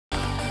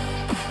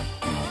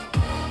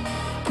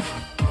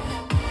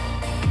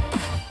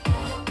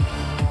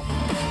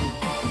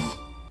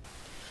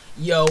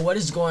Yo, what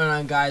is going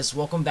on, guys?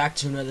 Welcome back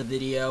to another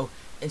video.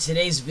 In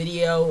today's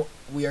video,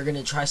 we are going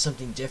to try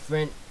something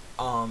different.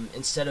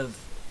 Instead of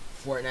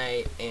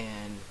Fortnite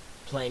and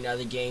playing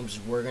other games,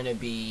 we're going to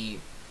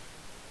be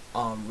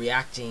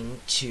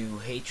reacting to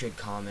hatred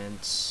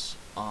comments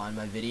on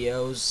my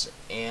videos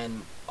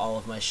and all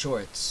of my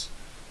shorts.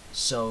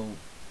 So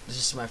this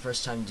is my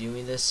first time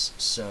doing this,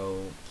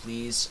 so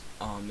please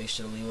make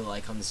sure to leave a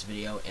like on this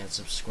video and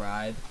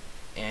subscribe.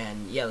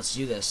 And yeah, let's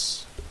do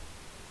this.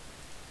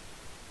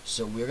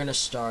 So we're gonna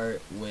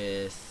start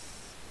with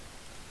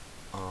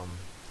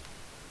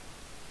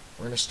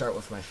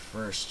my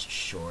first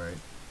short.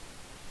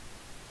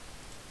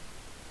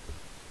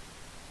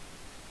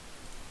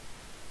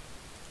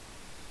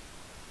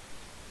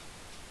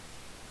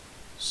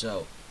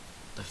 So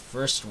the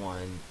first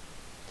one,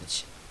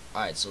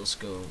 alright, so let's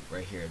go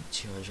right here,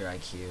 200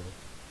 IQ.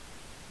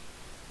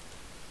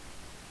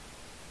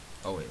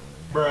 Oh wait,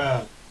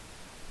 bruh.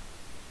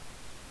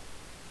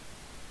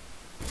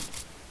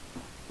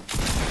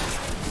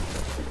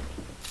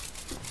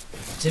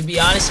 To be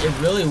honest, it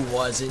really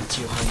wasn't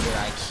 200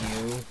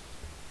 IQ.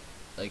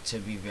 Like, to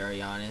be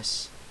very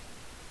honest.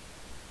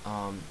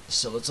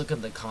 So let's look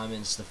at the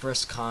comments. The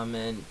first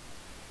comment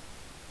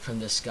from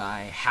this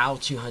guy, how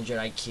 200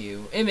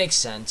 IQ? It makes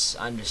sense,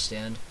 I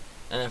understand.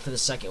 And then for the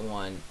second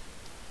one,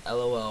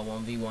 LOL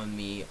 1v1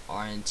 me,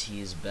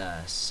 RNT is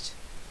best.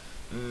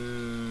 I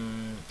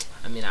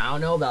mean, I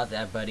don't know about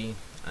that, buddy.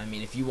 I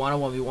mean, if you want a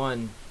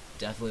 1v1,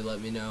 definitely let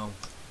me know.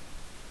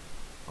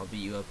 I'll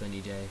beat you up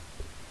any day.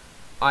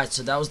 Alright,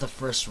 so that was the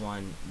first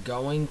one.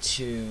 Going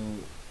to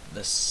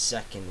the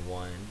second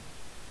one.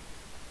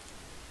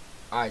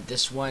 Alright,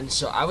 this one.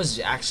 So I was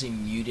actually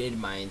muted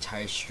my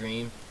entire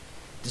stream.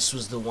 This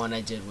was the one I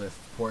did with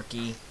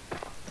Porky.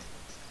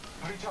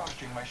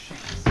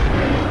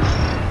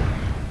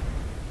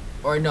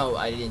 Or no,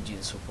 I didn't do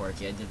this with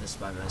Porky. I did this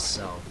by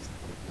myself.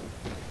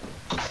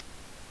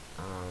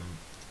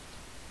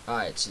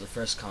 Alright, so the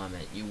first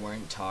comment. You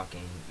weren't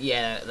talking.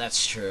 Yeah,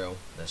 that's true.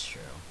 That's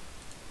true.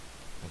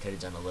 I could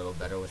have done a little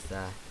better with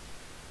that.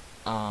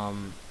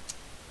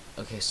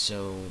 Okay,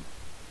 so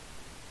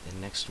the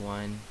next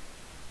one.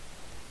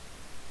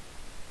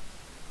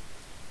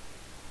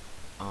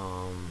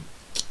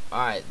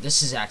 Alright,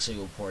 this is actually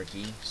with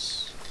Porky.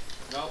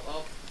 No,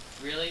 oh,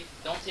 really?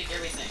 Don't take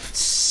everything. Don't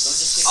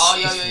just take oh,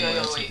 yo,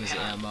 wait, his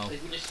ammo. You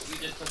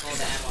just took all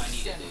the ammo I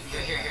needed.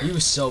 Here. He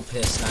was so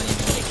pissed, not even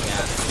a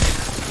cap.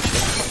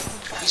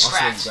 Also, the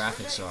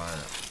graphics are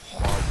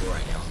horrible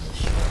right now on this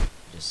show.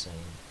 Just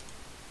saying.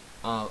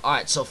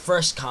 Alright, so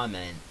first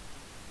comment.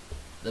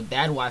 The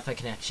bad Wi-Fi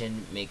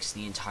connection makes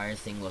the entire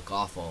thing look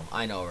awful.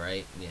 I know,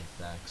 right? Yeah,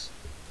 facts.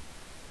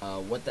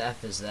 What the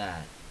F is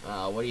that?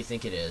 What do you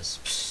think it is?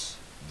 Psst,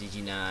 did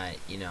you not,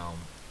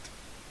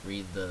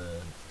 read the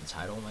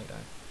title, my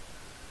guy?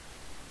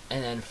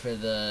 And then for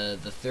the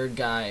third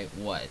guy,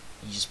 what?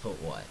 You just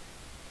put what?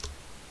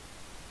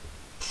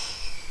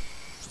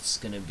 It's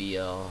gonna be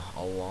a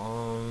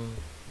long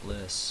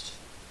list.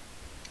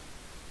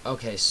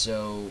 Okay,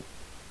 so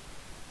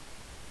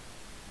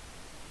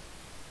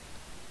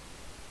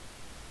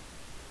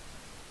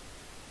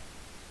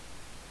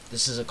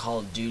this is a Call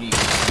of Duty.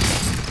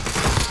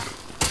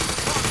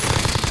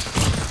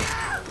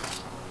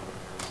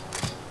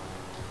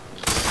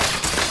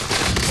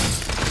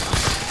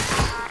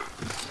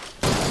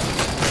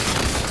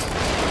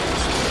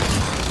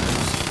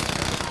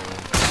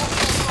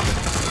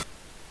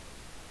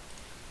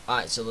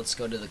 Alright, so let's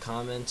go to the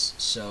comments.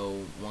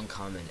 So, one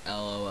comment,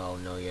 LOL,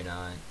 no you're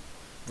not.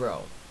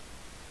 Bro.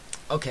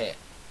 Okay.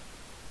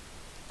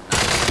 I'm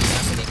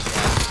not gonna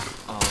cap.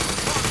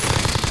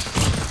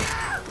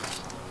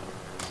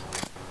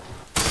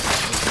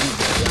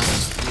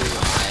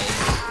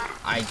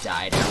 I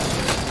died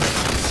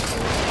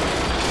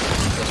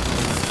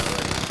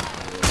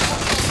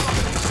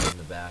in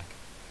the back,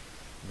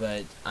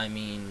 but I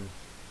mean,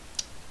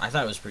 I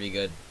thought it was pretty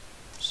good,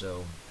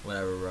 so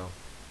whatever, bro.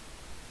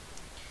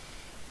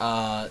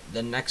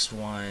 The next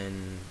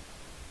one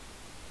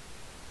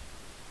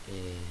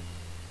is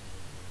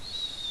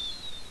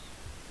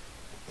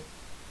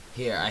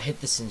here. I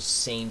hit this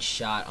insane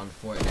shot on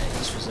Fortnite.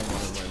 This was in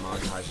one of my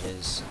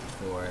montages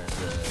for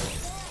the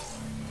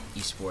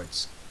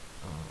esports.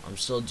 I'm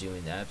still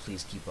doing that.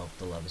 Please keep up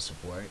the love and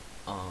support.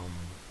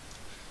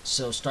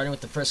 So starting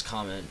with the first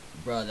comment,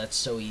 bro, that's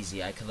so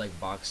easy. I could like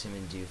box him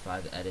and do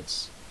 5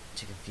 edits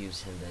to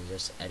confuse him, then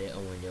just edit a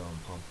window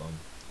and pump him.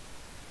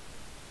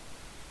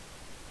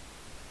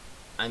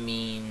 I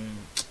mean,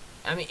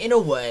 in a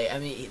way,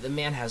 the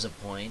man has a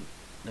point.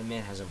 The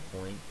man has a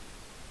point.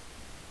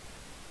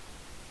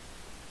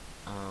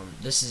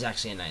 This is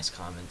actually a nice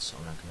comment, so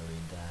I'm not gonna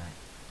read that.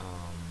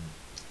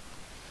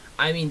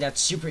 I mean, that's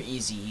super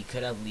easy. He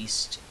could have at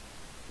least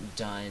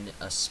done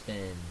a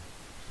spin.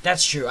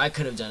 That's true. I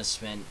could have done a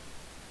spin.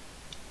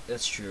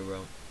 That's true,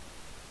 bro.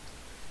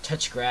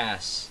 Touch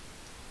grass.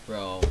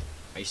 Bro,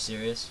 are you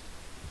serious?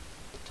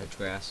 Touch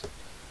grass.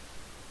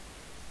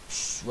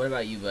 What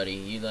about you, buddy?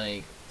 You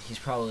like, he's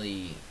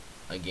probably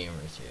a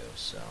gamer too,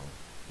 so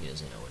he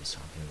doesn't know what he's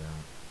talking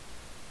about.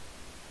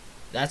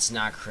 That's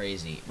not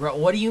crazy. Bro,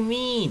 what do you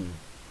mean?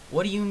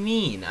 What do you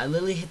mean? I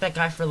literally hit that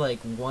guy for like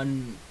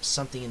one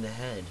something in the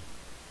head.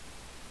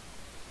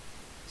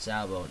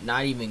 Salvo.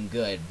 Not even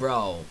good.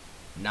 Bro.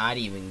 Not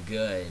even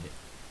good.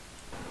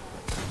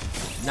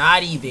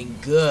 Not even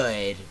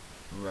good.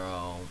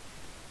 Bro.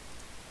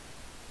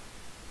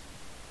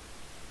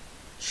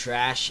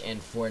 Trash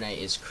and Fortnite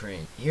is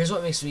cringe. Here's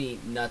what makes me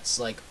nuts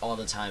like all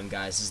the time,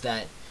 guys, is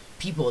that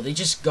people, they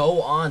just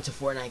go on to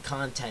Fortnite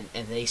content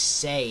and they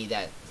say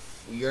that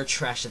you're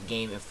trash at the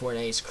game and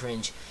Fortnite is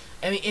cringe.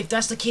 I mean, if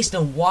that's the case,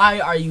 then why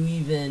are you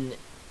even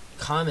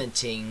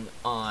commenting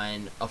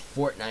on a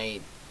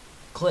Fortnite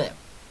clip?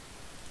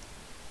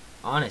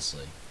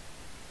 Honestly.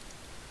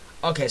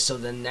 Okay, so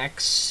the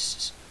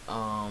next,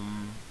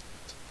 and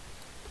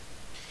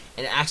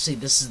actually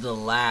this is the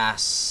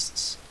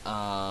last,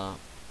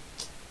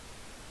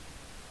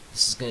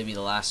 this is gonna be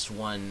the last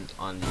one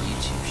on the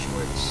YouTube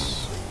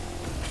Shorts.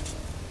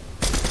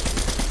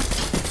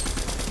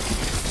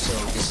 So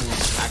this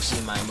is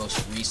actually my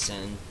most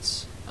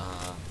recent,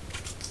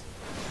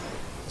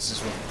 this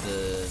is with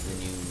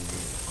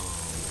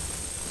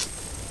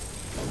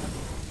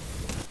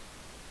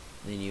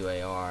the new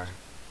AR.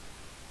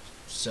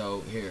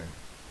 So here,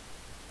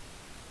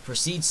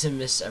 proceeds to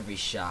miss every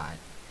shot.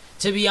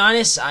 To be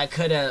honest, I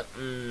could have.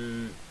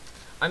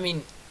 I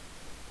mean,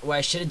 what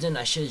I should have done,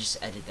 I should have just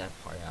edited that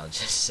part out.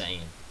 Just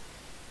saying.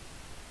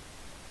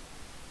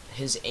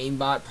 His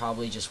aimbot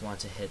probably just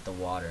wants to hit the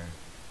water.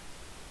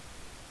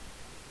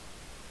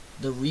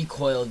 The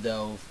recoil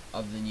though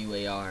of the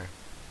new AR.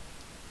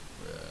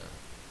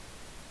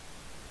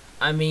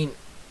 I mean,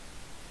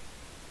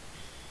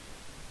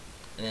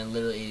 and then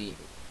literally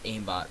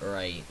aimbot,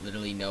 right?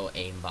 Literally no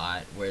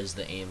aimbot. Where's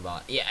the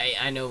aimbot? Yeah,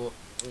 I know.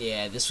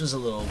 Yeah, this was a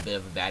little bit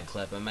of a bad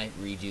clip. I might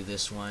redo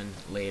this one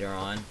later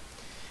on.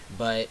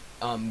 But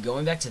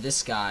going back to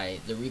this guy,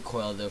 the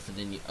recoil though for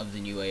the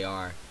new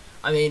AR.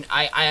 I mean,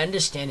 I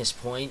understand his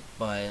point,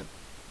 but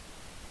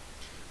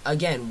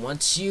again,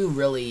 once you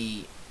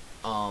really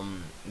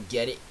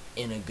get it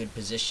in a good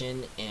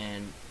position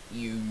and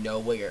you know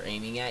what you're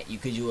aiming at, you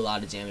could do a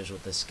lot of damage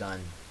with this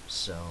gun.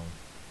 So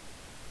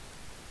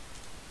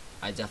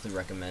I definitely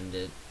recommend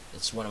it.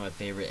 It's one of my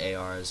favorite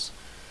ARs.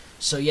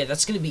 So yeah,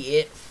 that's gonna be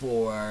it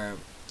for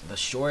the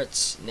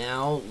shorts.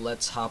 Now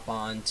let's hop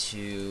on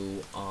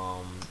to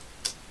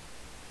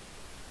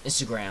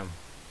Instagram.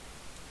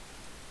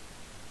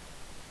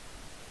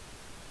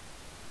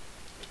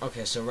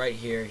 Okay, so right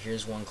here,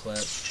 here's one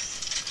clip.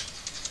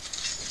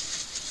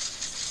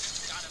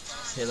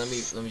 Here, let me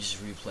just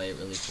replay it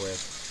really quick.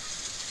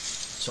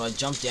 So I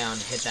jumped down,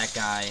 hit that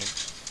guy,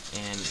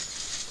 and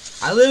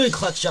I literally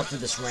clutched up for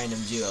this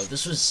random duo.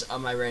 This was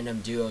on my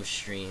random duo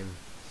stream.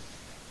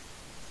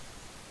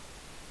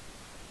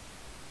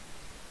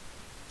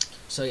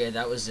 So yeah,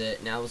 that was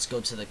it. Now let's go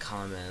to the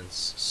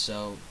comments.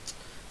 So,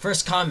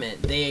 first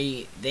comment,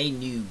 they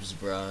noobs,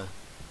 bruh.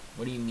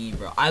 What do you mean,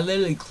 bro? I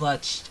literally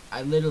clutched.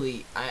 I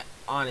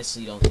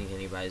honestly don't think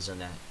anybody's done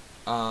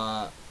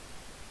that.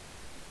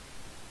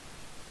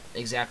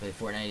 Exactly,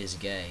 Fortnite is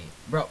gay.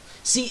 Bro,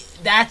 see,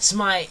 that's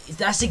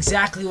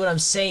exactly what I'm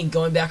saying,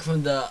 going back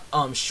from the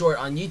short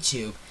on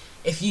YouTube.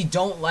 If you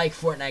don't like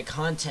Fortnite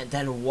content,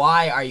 then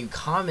why are you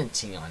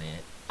commenting on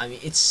it? I mean,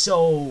 it's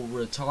so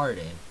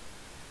retarded.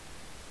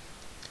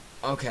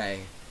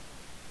 Okay.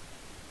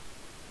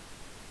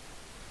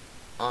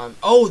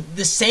 Oh,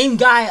 the same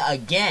guy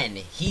again.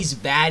 He's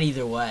bad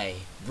either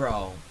way.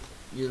 Bro,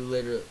 you're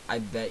literally, I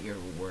bet you're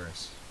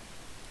worse.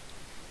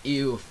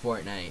 Ew,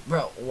 Fortnite.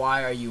 Bro,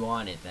 why are you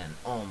on it then?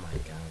 Oh my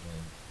god,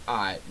 man.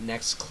 Alright,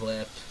 next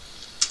clip.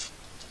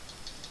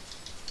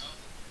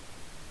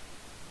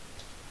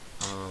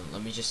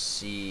 Let me just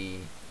see.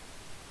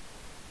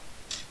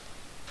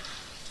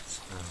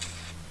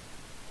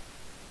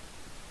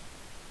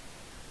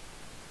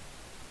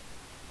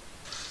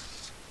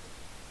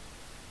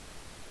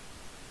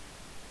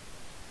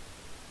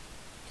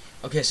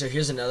 Okay, so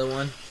here's another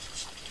one.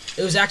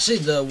 It was actually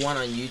the one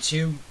on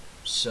YouTube,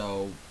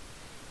 so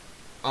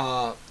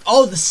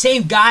oh, the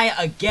same guy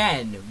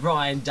again. Bro,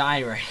 I'm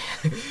dying right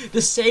now.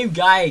 The same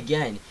guy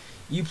again.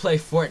 You play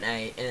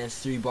Fortnite and then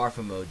 3 barf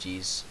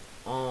emojis.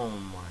 Oh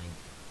my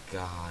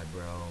god,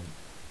 bro.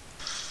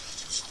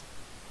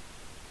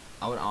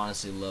 I would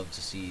honestly love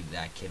to see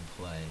that kid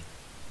play.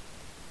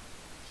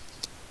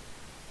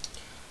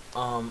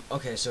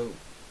 Okay, so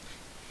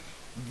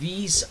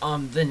these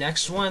the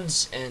next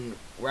ones, and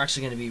we're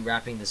actually going to be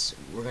wrapping this,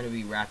 we're going to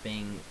be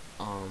wrapping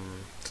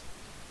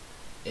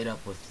it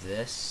up with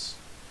this.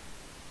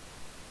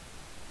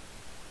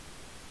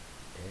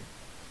 Okay.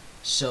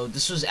 So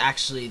this was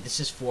actually,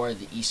 this is for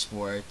the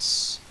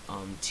esports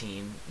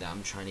team that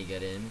I'm trying to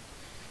get in.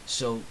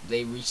 So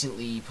they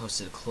recently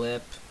posted a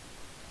clip,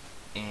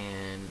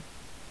 and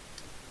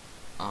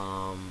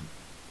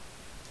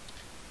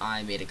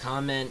I made a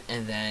comment,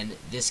 and then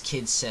this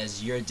kid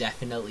says, "You're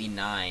definitely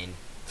 9."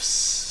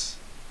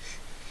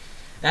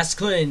 That's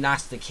clearly not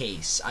the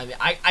case. I mean,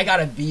 I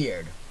got a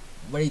beard.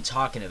 What are you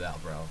talking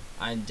about, bro?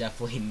 I'm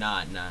definitely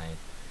not 9.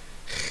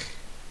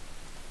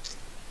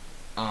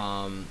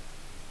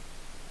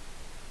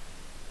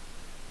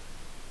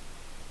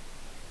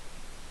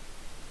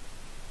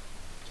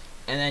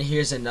 And then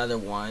here's another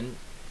one.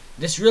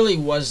 This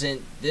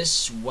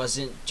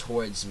wasn't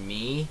towards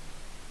me,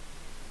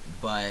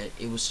 but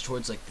it was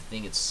towards like the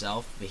thing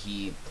itself, but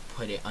he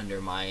put it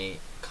under my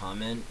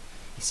comment.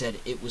 He said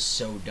it was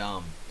so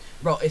dumb.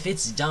 Bro, if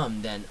it's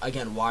dumb, then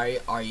again, why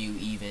are you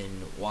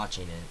even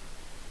watching it?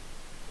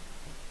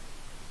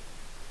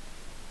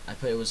 I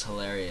put it was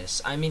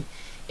hilarious. I mean,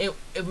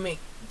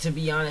 to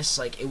be honest,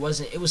 like it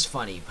was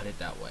funny, put it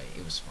that way.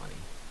 It was funny.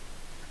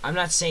 I'm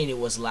not saying it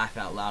was laugh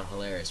out loud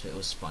hilarious, but it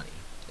was funny.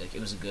 Like,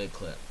 it was a good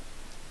clip.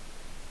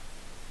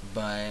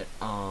 But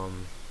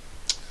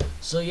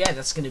so yeah,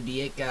 that's gonna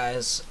be it,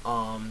 guys.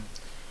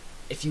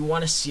 If you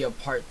want to see a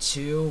part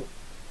 2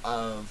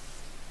 of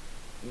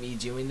me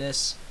doing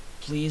this,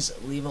 please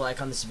leave a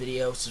like on this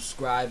video,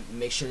 subscribe,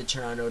 make sure to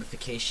turn on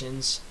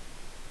notifications,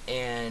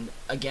 and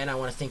again, I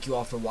want to thank you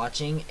all for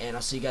watching, and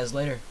I'll see you guys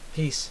later.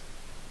 Peace.